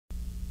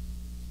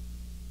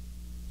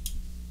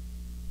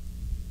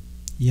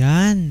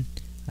Yan.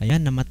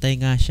 Ayan, namatay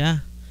nga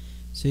siya.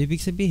 So, ibig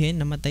sabihin,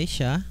 namatay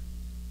siya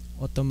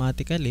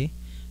automatically.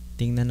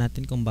 Tingnan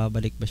natin kung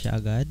babalik ba siya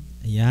agad.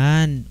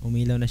 Ayan,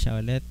 umilaw na siya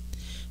ulit.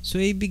 So,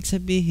 ibig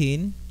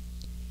sabihin,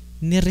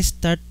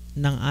 ni-restart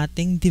ng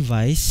ating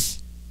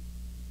device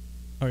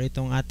or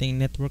itong ating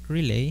network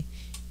relay,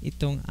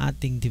 itong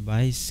ating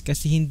device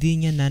kasi hindi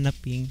niya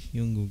nanaping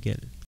yung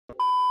Google.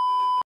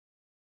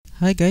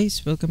 Hi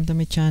guys, welcome to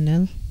my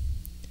channel.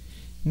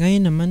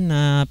 Ngayon naman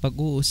na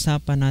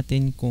pag-uusapan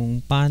natin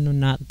kung paano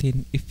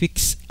natin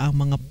i-fix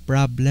ang mga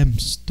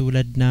problems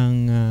tulad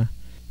ng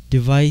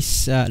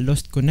device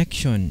lost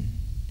connection,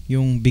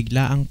 yung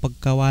biglaang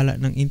pagkawala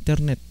ng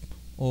internet,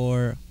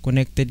 or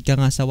connected ka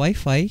nga sa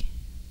wifi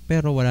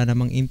pero wala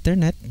namang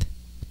internet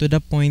to the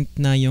point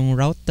na yung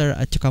router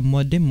at saka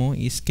modem mo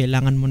is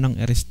kailangan mo nang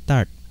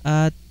i-restart.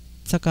 At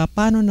saka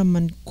paano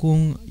naman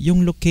kung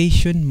yung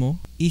location mo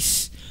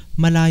is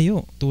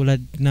malayo, tulad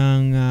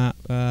ng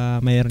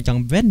mayroon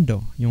kang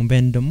vendo. Yung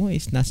vendo mo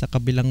is nasa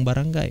kabilang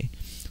barangay.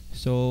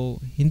 So,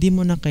 hindi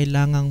mo na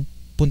kailangang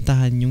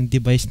puntahan yung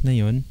device na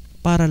yon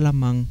para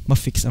lamang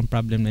ma-fix ang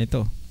problem na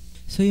ito.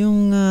 So,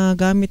 yung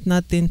gamit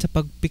natin sa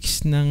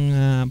pag-fix ng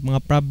mga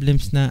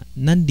problems na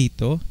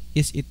nandito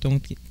is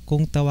itong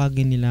kung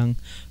tawagin nilang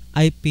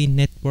IP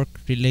Network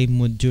Relay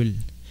Module.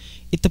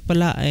 Ito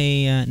pala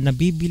ay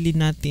nabibili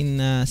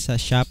natin sa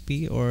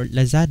Shopee or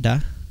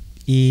Lazada.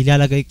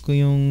 Ilalagay ko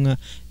yung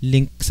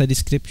link sa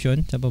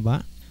description sa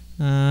baba.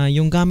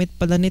 Yung gamit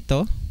pala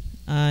nito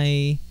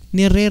ay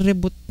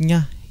nire-reboot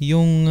niya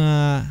yung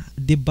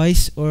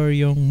device or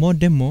yung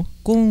modem mo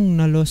kung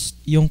na-lost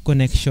yung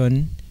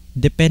connection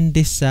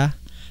depende sa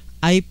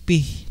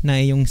IP na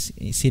yung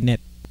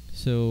sinet.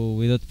 So,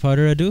 without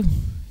further ado,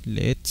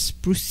 let's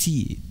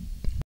proceed.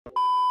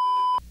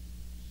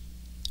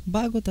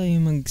 Bago tayo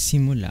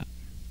magsimula,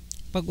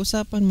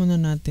 pag-usapan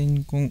muna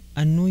natin kung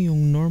ano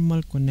yung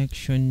normal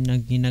connection na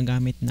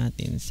ginagamit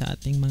natin sa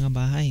ating mga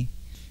bahay.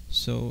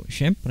 So,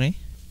 syempre,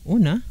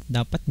 una,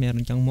 dapat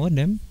meron kang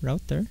modem,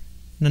 router,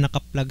 na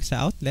nakaplug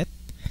sa outlet.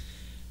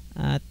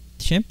 At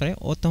syempre,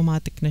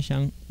 automatic na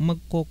siyang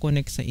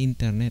magko-connect sa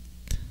internet.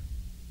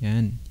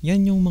 Yan.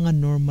 Yan yung mga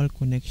normal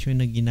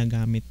connection na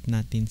ginagamit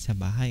natin sa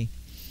bahay.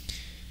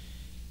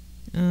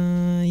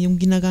 Yung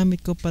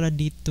ginagamit ko pala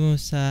dito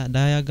sa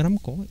diagram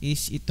ko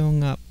is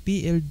itong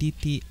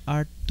PLDT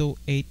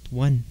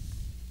R281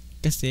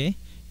 kasi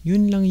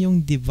yun lang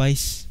yung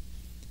device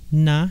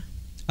na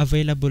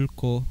available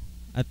ko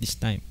at this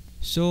time.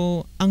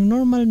 So, ang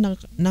normal na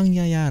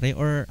nangyayari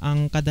or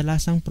ang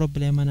kadalasang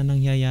problema na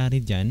nangyayari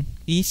dyan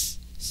is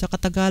sa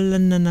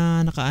katagalan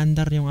na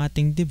nakaandar yung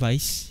ating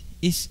device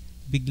is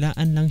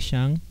biglaan lang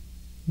siyang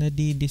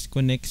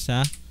nadi-disconnect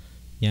sa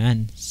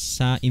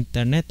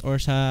internet or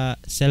sa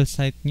cell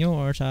site nyo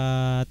or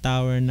sa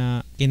tower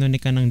na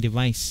kinonika ng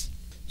device.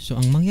 So,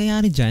 ang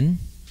mangyayari dyan,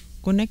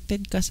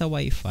 connected ka sa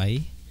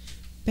wifi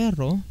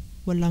pero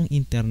walang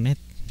internet.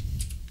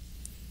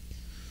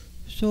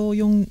 So,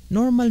 yung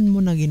normal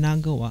mo na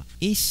ginagawa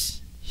is,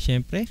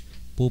 syempre,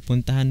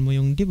 pupuntahan mo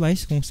yung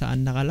device kung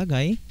saan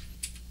nakalagay,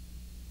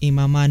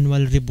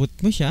 ima-manual reboot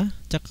mo siya,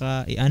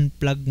 tsaka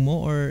i-unplug mo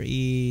or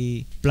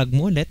i-plug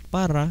mo ulit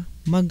para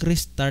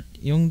mag-restart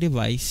yung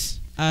device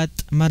at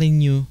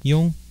ma-renew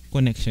yung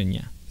connection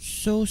niya.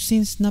 So,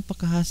 since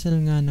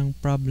napaka-hassle nga ng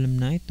problem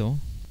na ito,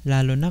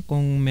 lalo na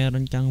kung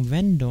meron kang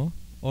vendo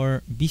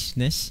or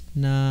business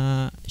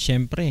na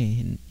syempre,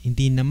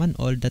 hindi naman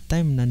all the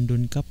time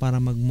nandun ka para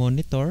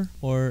mag-monitor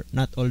or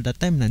not all the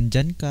time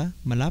nandyan ka,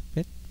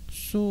 malapit.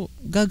 So,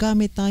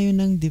 gagamit tayo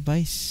ng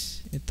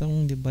device.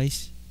 Itong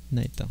device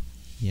na ito.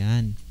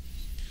 Yan.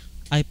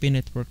 IP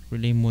Network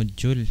Relay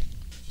Module.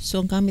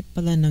 So, ang gamit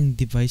pala ng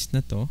device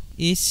na to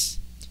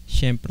is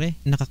syempre,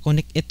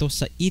 nakakonect ito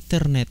sa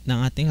Ethernet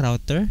ng ating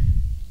router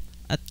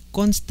at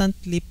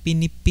constantly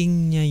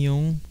piniping niya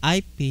yung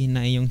IP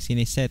na iyong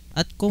siniset.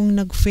 At kung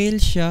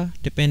nag-fail siya,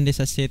 depende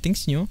sa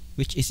settings nyo,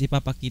 which is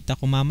ipapakita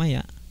ko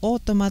mamaya,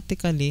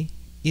 automatically,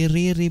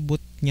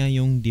 i-reboot niya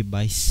yung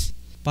device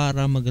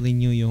para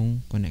mag-renew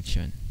yung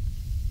connection.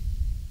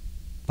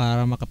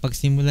 Para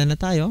makapagsimula na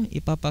tayo,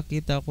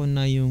 ipapakita ko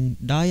na yung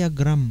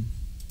diagram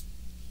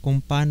kung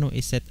paano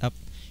i-set up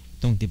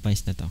itong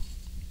device na to.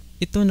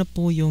 Ito na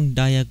po yung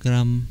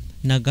diagram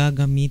na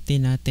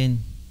gagamitin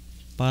natin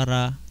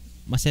para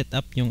ma-set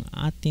up yung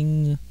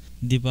ating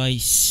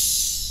device.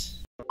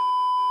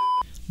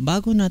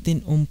 Bago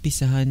natin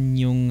umpisahan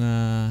yung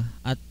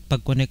at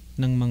pag-connect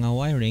ng mga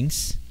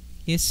wirings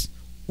is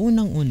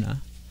unang-una,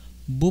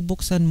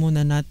 bubuksan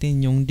muna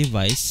natin yung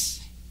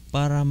device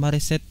para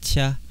ma-reset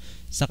siya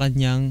sa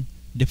kanyang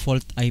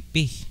default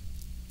IP.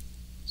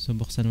 So,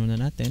 buksan muna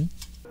natin.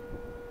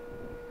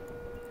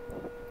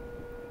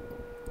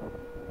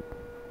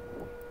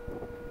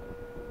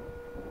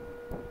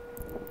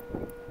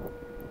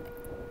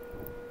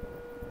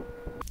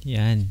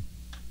 Yan.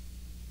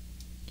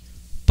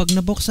 Pag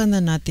nabuksan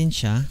na natin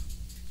siya,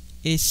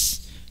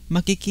 is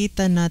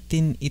makikita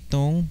natin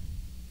itong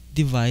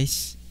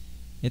device.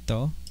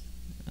 Ito.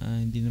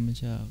 Hindi ba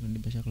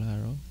siya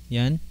klaro?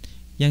 Yan.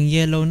 Yung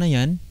yellow na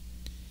yan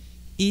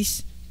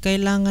is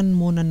kailangan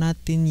muna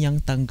natin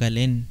yang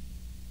tanggalin.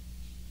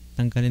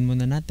 Tanggalin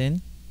muna natin.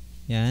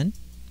 Yan.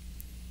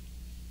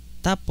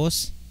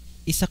 Tapos,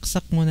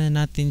 isaksak muna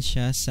natin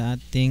siya sa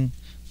ating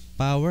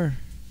power.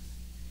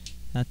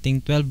 Ating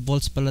 12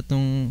 volts pala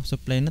tong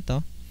supply na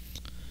to.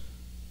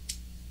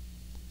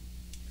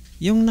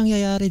 Yung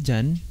nangyayari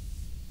dyan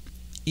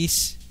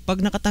is pag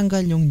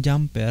nakatanggal yung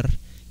jumper,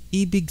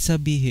 ibig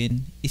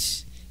sabihin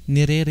is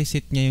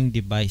nire-reset niya yung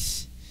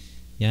device.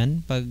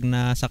 Yan, pag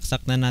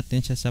nasaksak na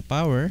natin siya sa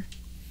power,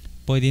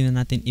 pwede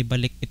na natin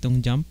ibalik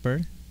itong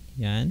jumper.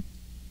 Yan.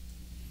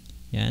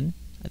 Yan.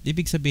 At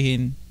ibig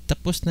sabihin,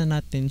 tapos na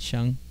natin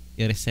siyang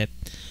i-reset.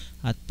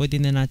 At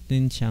pwede na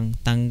natin siyang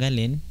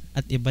tanggalin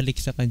at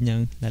ibalik sa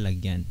kanyang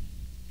lalagyan.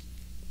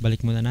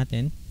 Balik muna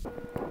natin.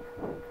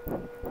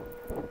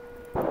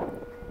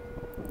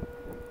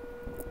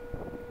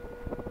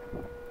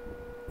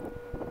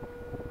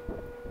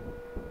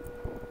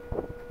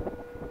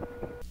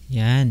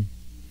 Yan.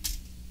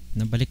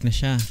 Nabalik na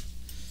siya.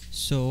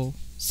 So,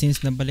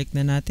 since nabalik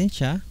na natin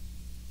siya,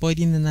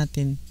 pwede na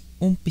natin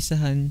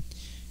umpisahan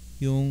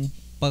yung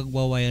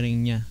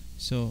pagwa-wiring niya.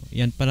 So,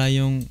 yan pala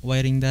yung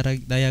wiring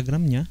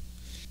diagram niya.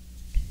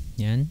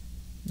 Yan.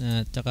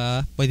 At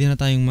saka, pwede na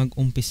tayong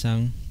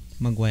mag-umpisang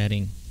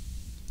mag-wiring.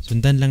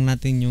 Sundan lang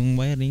natin yung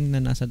wiring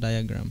na nasa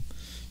diagram.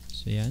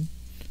 So, yan.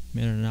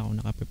 Meron na ako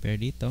naka-prepare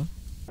dito.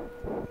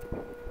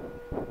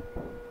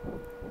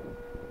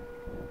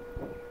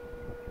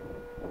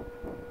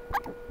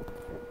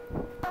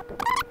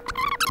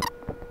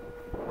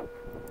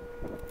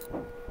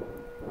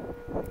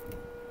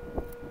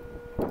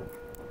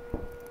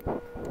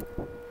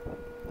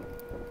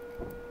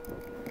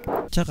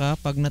 Tsaka,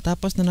 pag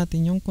natapos na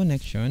natin yung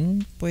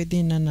connection, pwede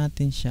na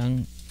natin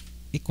siyang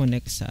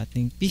i-connect sa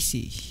ating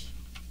PC.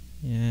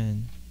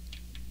 Yan.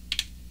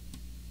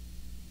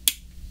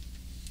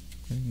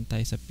 Connect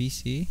tayo sa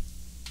PC.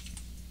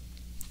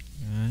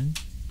 Yan.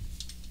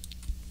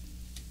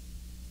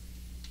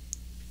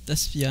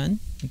 Tapos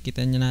yan,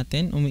 nakita niya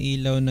natin,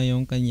 umiilaw na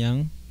yung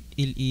kanyang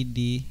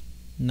LED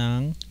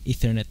ng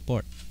Ethernet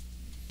port.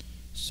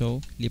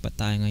 So, lipat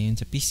tayo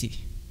ngayon sa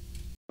PC.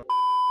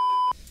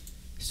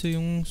 So,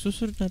 yung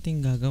susunod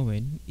natin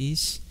gagawin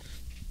is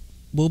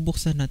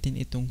bubuksan natin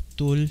itong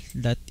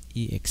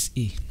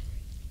tool.exe.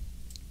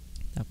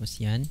 Tapos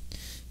yan.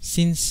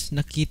 Since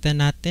nakita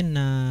natin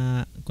na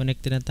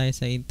connected na tayo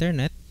sa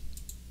internet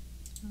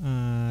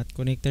at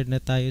connected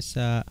na tayo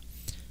sa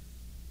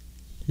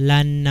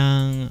LAN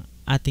ng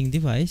ating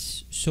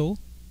device, so,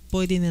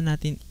 pwede na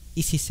natin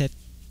isi-set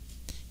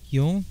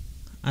yung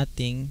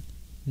ating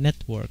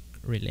network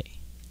relay.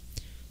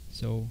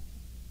 So,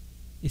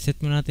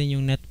 iset mo natin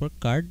yung network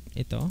card.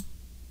 Ito.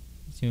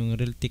 Yung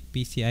Realtek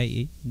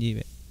PCIe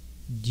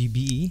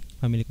GBE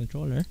family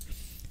controller.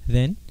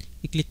 Then,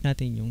 i-click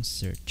natin yung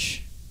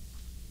search.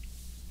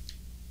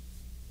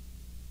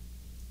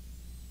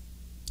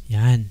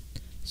 Yan.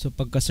 So,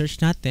 pagka-search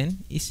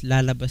natin, is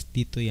lalabas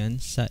dito yan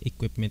sa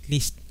equipment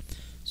list.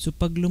 So,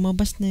 pag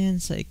lumabas na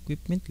yan sa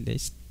equipment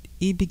list,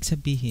 ibig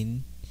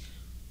sabihin,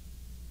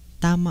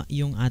 tama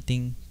yung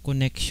ating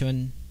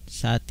connection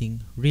sa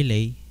ating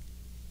relay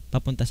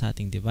papunta sa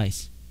ating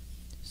device.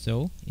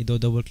 So,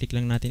 i-double click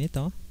lang natin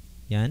ito.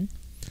 Yan.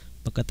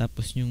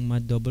 Pagkatapos yung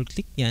ma-double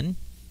click yan,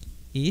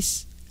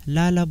 is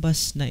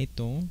lalabas na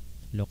itong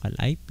local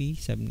IP,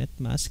 subnet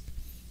mask,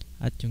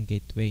 at yung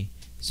gateway.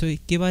 So,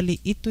 kibali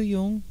ito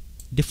yung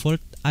default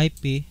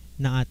IP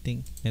ng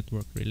ating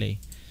network relay.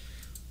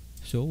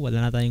 So,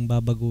 wala na tayong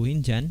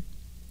babaguhin dyan.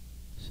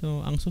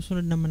 So, ang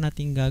susunod naman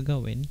natin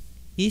gagawin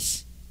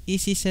is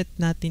isi-set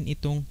natin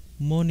itong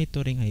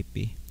monitoring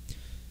IP.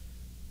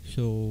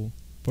 So,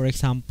 for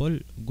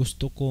example,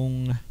 gusto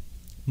kong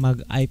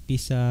mag-IP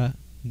sa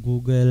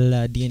Google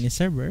DNS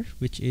server,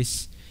 which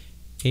is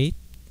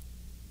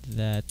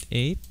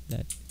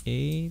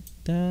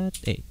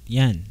 8.8.8.8.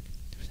 Yan.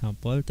 For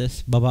example,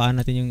 tapos babaan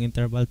natin yung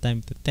interval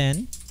time to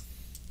 10.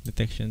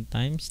 Detection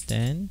times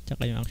 10.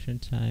 Tsaka yung action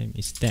time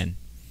is 10.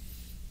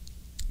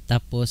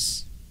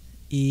 Tapos,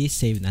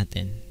 i-save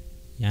natin.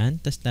 Yan.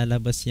 Tapos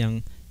lalabas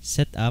yung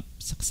setup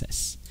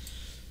success.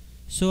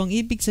 So, ang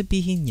ibig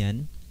sabihin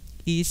yan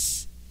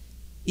is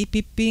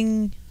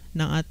ipiping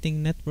ng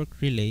ating network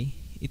relay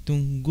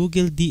itong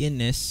Google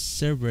DNS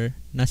server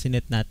na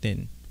sinet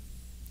natin.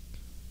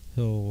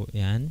 So,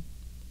 yan.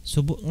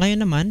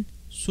 Ngayon naman,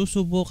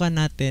 susubukan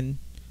natin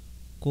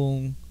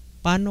kung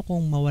paano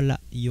kung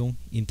mawala yung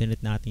internet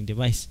na ating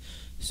device.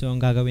 So,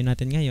 ang gagawin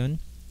natin ngayon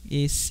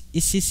is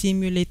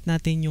isi-simulate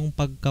natin yung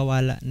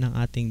pagkawala ng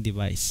ating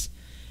device.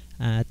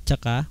 At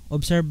saka,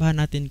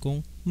 obserbahan natin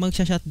kung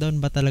magsha-shutdown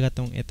ba talaga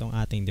itong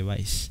ating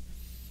device.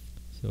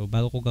 So,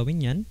 bago ko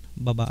gawin yan,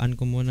 babaan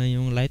ko muna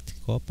yung light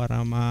ko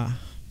para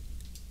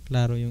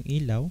maklaro yung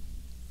ilaw.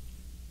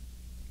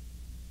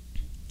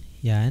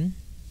 Yan.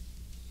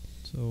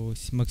 So,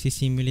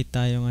 magsisimulate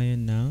tayo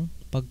ngayon ng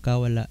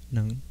pagkawala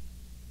ng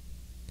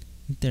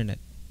internet.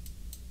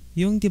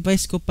 Yung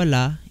device ko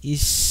pala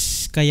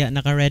is, kaya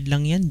naka-red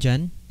lang yan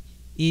dyan,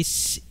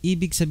 is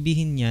ibig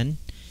sabihin yan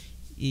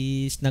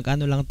is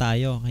nag-ano lang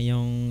tayo,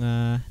 yung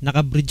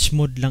naka-bridge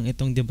mode lang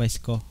itong device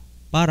ko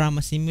para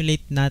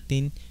ma-simulate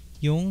natin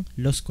yung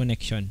lost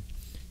connection.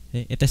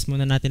 Okay, i-test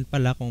muna natin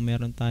pala kung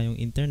meron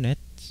tayong internet.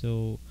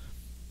 So,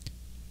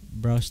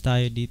 browse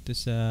tayo dito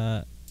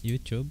sa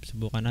YouTube.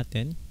 Subukan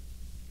natin.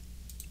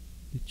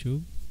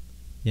 YouTube.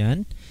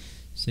 Yan.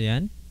 So,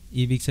 yan.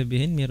 Ibig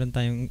sabihin, meron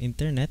tayong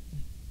internet.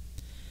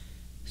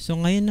 So,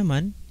 ngayon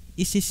naman,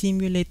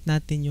 isi-simulate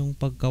natin yung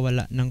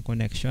pagkawala ng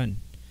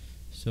connection.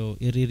 So,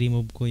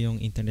 i-remove ko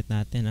yung internet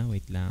natin.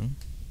 Wait lang.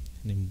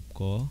 Remove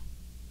ko.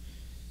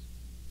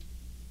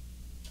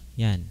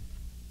 Yan.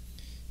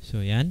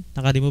 So, yan.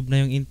 Naka-remove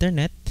na yung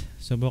internet.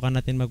 Subukan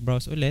natin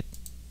mag-browse ulit.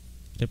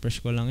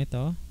 Refresh ko lang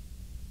ito.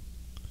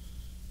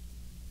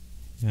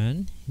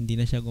 Yan. Hindi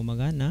na siya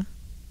gumagana.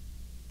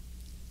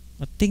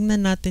 At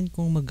tingnan natin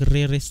kung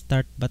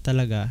magre-restart ba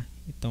talaga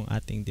itong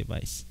ating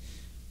device.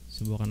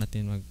 Subukan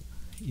natin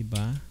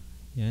mag-iba.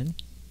 Yan.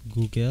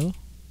 Google.com.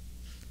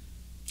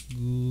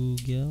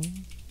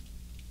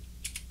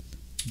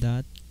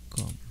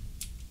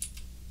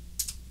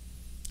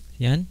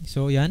 Yan.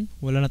 So, yan.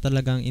 Wala na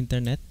talaga ang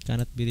internet.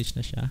 Cannot be reached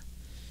na siya.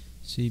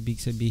 So, ibig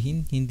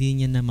sabihin, hindi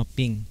niya na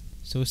maping.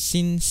 So,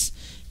 since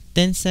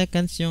 10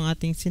 seconds yung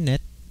ating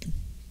sinet,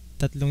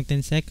 tatlong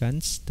 10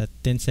 seconds,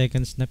 10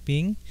 seconds na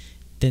ping,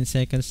 10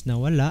 seconds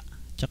na wala,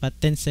 tsaka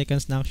 10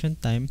 seconds na action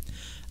time,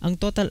 ang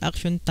total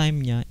action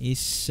time niya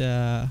is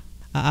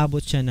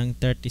aabot siya ng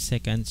 30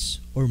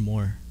 seconds or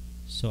more.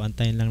 So,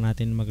 antayin lang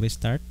natin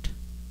mag-restart.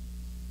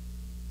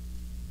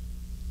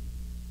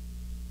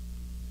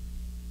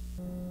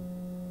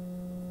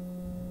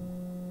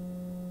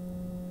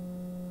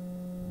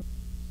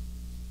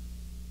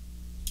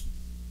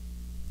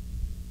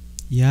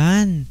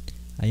 Yan.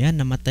 Ayan,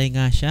 namatay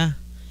nga siya.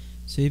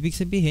 So, ibig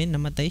sabihin,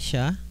 namatay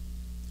siya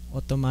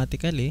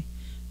automatically.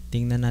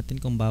 Tingnan natin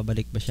kung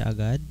babalik ba siya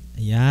agad.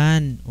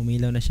 Ayan,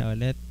 umilaw na siya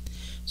ulit.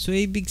 So,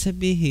 ibig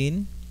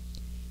sabihin,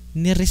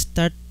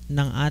 ni-restart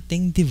ng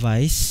ating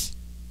device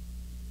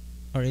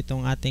or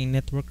itong ating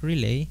network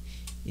relay,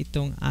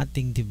 itong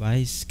ating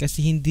device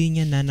kasi hindi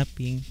niya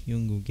nanaping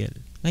yung Google.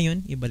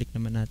 Ngayon, ibalik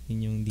naman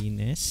natin yung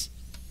DNS,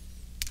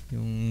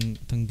 yung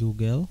itong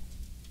Google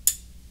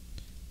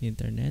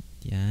internet.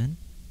 Yan.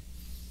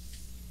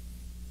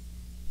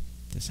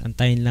 Tapos,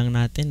 antayin lang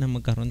natin na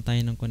magkaroon tayo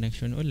ng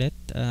connection ulit.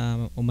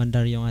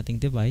 Umandar yung ating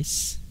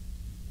device.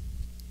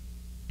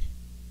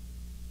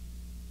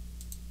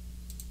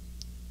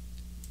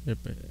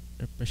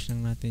 Refresh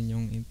lang natin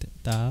yung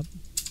tab.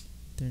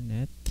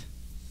 Internet.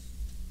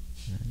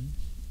 Yan.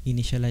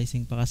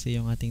 Initializing pa kasi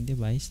yung ating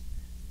device.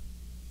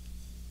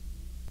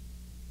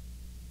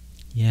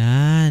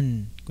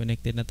 Yan.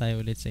 Connected na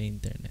tayo ulit sa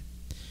internet.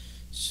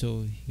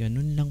 So,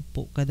 ganun lang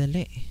po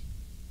kadali.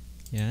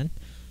 Yan.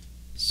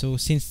 So,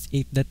 since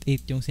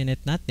 8.8 yung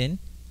sinet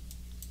natin,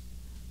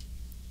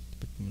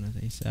 put muna sa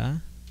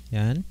isa.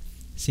 Yan.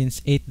 Since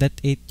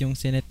 8.8 yung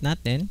sinet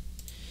natin,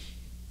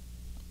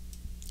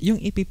 yung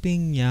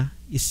ipiping niya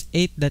is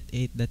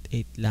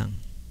 8.8.8 lang.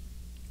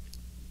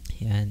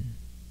 Yan.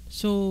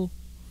 So,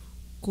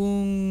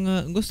 kung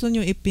gusto nyo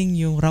iping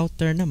yung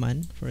router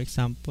naman, for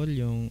example,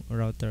 yung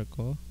router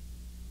ko,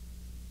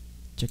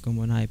 check ko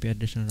muna IP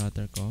address ng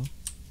router ko.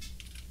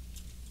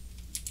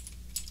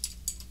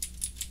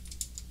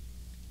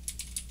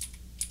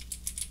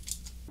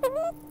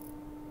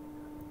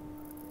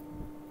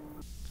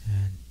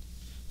 Yan.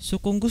 So,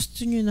 kung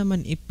gusto nyo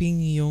naman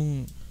iping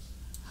yung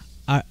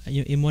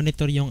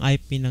i-monitor yung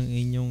IP ng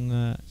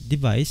inyong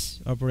device,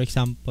 or for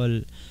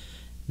example,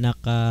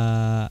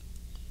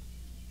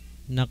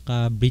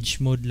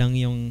 naka-bridge mode lang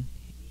yung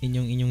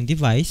inyong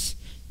device,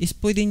 is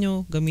pwede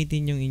nyo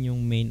gamitin yung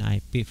inyong main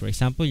IP. For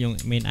example,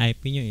 yung main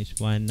IP nyo is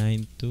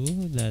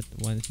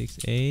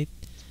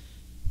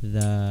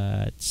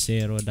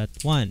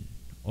 192.168.0.1,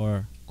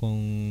 or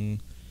kung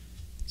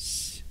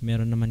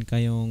meron naman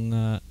kayong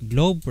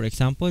globe, for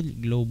example,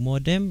 globe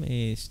modem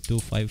is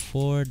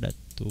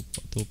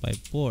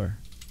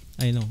 254.254.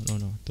 Ay, no,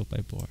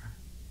 254.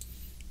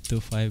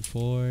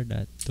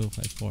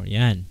 254.254.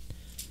 Yan.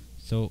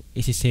 So,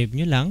 isi-save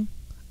nyo lang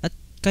at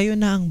kayo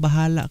na ang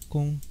bahala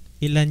kung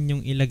ilan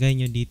yung ilagay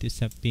nyo dito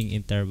sa ping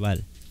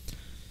interval.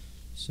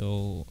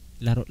 So,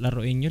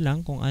 laruin nyo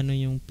lang kung ano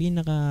yung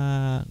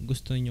pinaka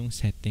gusto nyong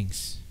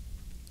settings.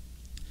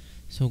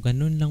 So,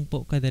 ganun lang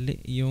po kadali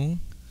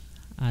yung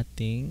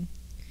ating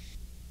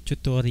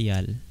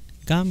tutorial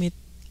gamit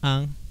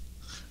ang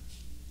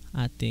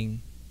ating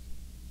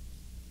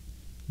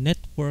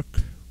network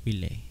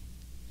relay.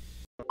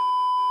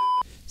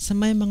 Sa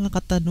may mga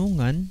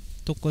katanungan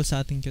tungkol sa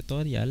ating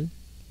tutorial,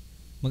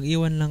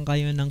 mag-iwan lang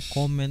kayo ng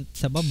comment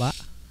sa baba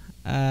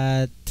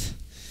at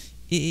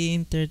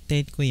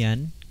i-entertain ko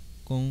yan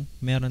kung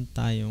meron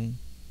tayong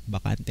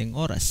bakanteng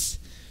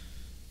oras.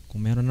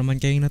 Kung meron naman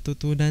kayong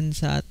natutunan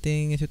sa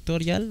ating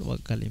tutorial,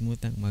 huwag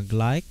kalimutang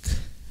mag-like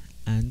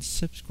and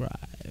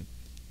subscribe.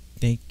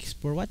 Thanks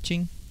for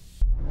watching.